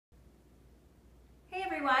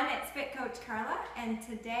everyone, it's FITCOACH Carla, and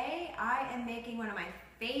today I am making one of my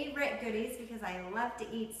favorite goodies because I love to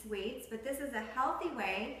eat sweets, but this is a healthy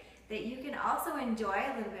way that you can also enjoy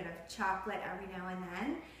a little bit of chocolate every now and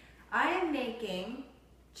then. I am making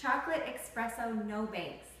chocolate espresso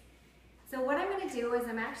no-bakes. So what I'm going to do is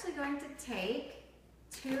I'm actually going to take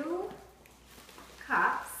 2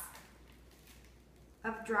 cups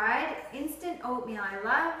of dried instant oatmeal. I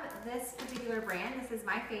love this particular brand. This is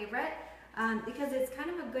my favorite because it's kind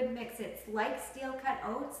of a good mix. It's like steel cut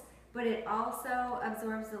oats, but it also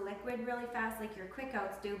absorbs the liquid really fast like your quick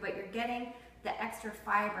oats do, but you're getting the extra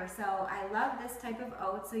fiber. So I love this type of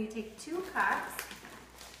oats. So you take 2 cups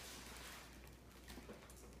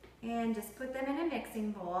and just put them in a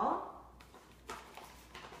mixing bowl.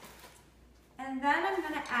 And then I'm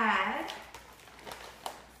going to add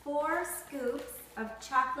 4 scoops of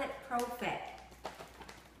chocolate ProFIT.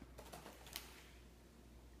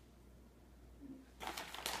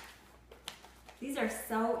 These are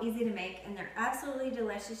so easy to make and they're absolutely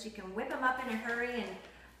delicious. You can whip them up in a hurry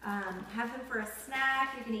and have them for a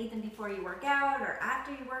snack. You can eat them before you work out or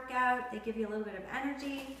after you work out. They give you a little bit of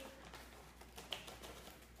energy.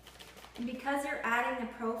 And because you're adding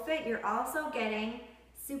the ProFIT, you're also getting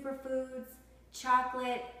superfoods,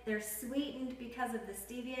 chocolate. They're sweetened because of the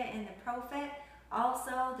stevia in the ProFIT.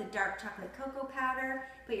 Also the dark chocolate cocoa powder,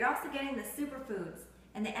 but you're also getting the superfoods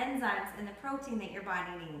and the enzymes and the protein that your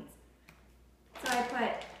body needs. So I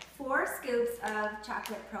put 4 scoops of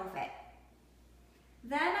chocolate ProFIT.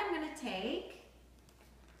 Then I'm going to take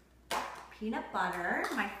peanut butter,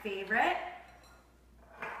 my favorite.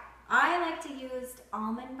 I like to use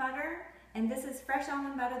almond butter, and this is fresh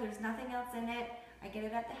almond butter. There's nothing else in it. I get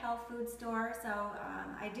it at the health food store, so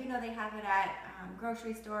I do know they have it at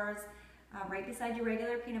grocery stores right beside your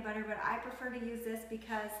regular peanut butter, but I prefer to use this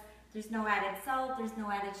because there's no added salt, there's no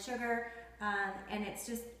added sugar, and it's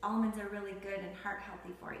just, almonds are really good and heart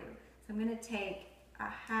healthy for you. So I'm going to take a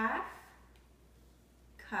 1/2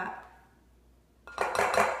 cup of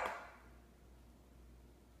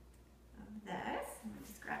this. Let me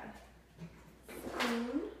just grab a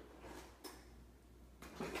spoon.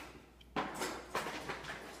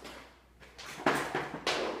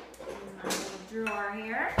 In my little drawer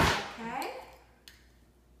here. Okay.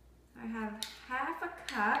 I have 1/2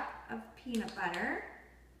 cup of peanut butter.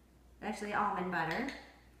 Actually almond butter.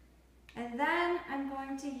 And then I'm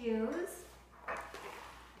going to use,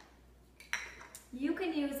 you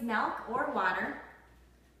can use milk or water,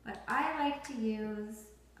 but I like to use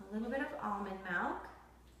a little bit of almond milk.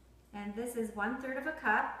 And this is 1/3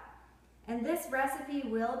 cup. And this recipe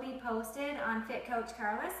will be posted on FITCOACH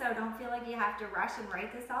Carla, so don't feel like you have to rush and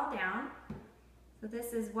write this all down. So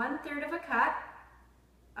this is 1/3 cup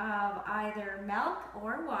of either milk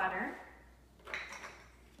or water.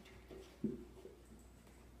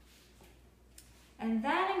 And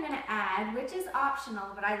then I'm going to add, which is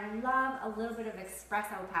optional, but I love a little bit of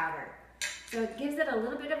espresso powder. So it gives it a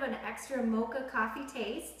little bit of an extra mocha coffee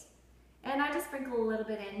taste. And I just sprinkle a little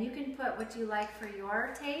bit in. You can put what you like for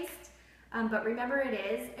your taste, but remember it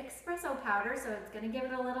is espresso powder, so it's going to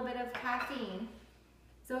give it a little bit of caffeine.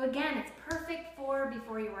 So again, it's perfect for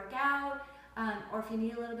before you work out, or if you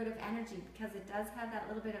need a little bit of energy, because it does have that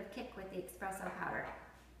little bit of kick with the espresso powder.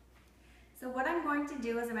 So what I'm going to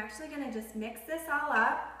do is I'm actually going to just mix this all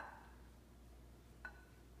up.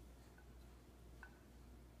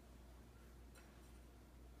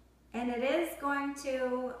 And it is going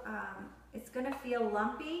to, it's going to feel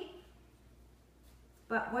lumpy.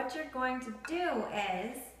 But what you're going to do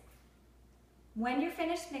is, when you're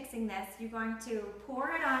finished mixing this, you're going to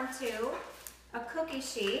pour it onto a cookie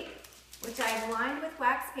sheet, which I've lined with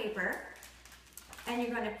wax paper. And you're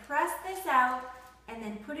going to press this out and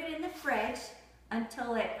then put it in the fridge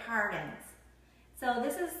until it hardens. So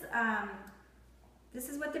this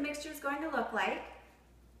is what the mixture is going to look like.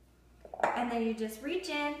 And then you just reach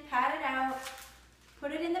in, pat it out,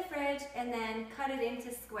 put it in the fridge, and then cut it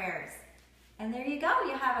into squares. And there you go.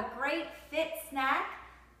 You have a great fit snack.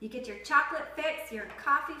 You get your chocolate fix, your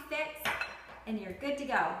coffee fix, and you're good to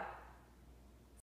go.